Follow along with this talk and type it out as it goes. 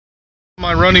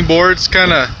My running boards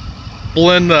kind of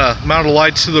blend the amount of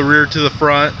lights to the rear to the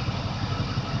front.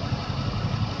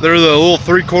 They're the little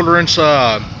 3/4 inch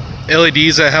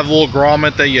LEDs that have a little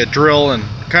grommet that you drill, and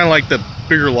kind of like the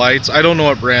bigger lights. I don't know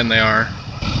what brand they are,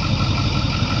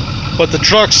 but the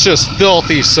truck's just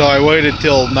filthy, so I waited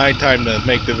till nighttime to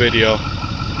make the video.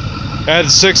 I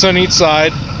had 6 on each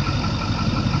side.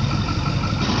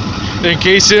 In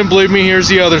case you didn't believe me, here's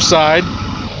the other side.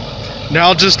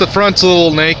 Now just the front's a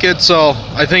little naked, so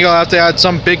I think I'll have to add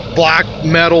some big black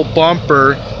metal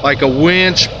bumper, like a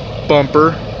winch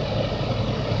bumper,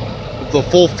 with the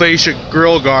full fascia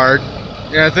grill guard,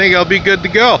 and I think I'll be good to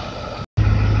go.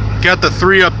 Got the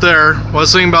 3 up there. What I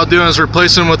was thinking about doing is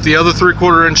replacing with the other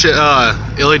 3/4 inch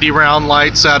LED round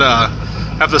lights that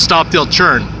have the stop tail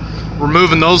churn.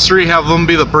 Removing those 3, have them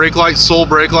be the brake light, sole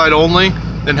brake light only,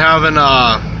 then having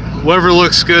whatever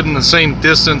looks good in the same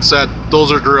distance that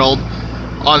those are drilled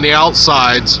on the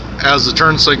outsides as the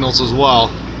turn signals as well.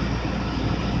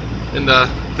 And I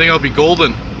think it'll be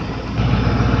golden.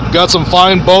 Got some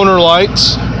fine boner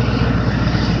lights.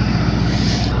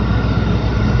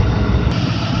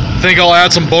 I think I'll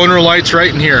add some boner lights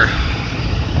right in here.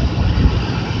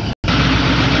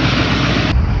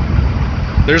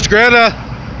 There's Greta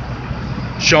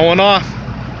showing off.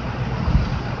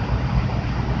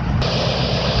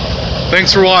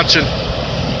 Thanks for watching.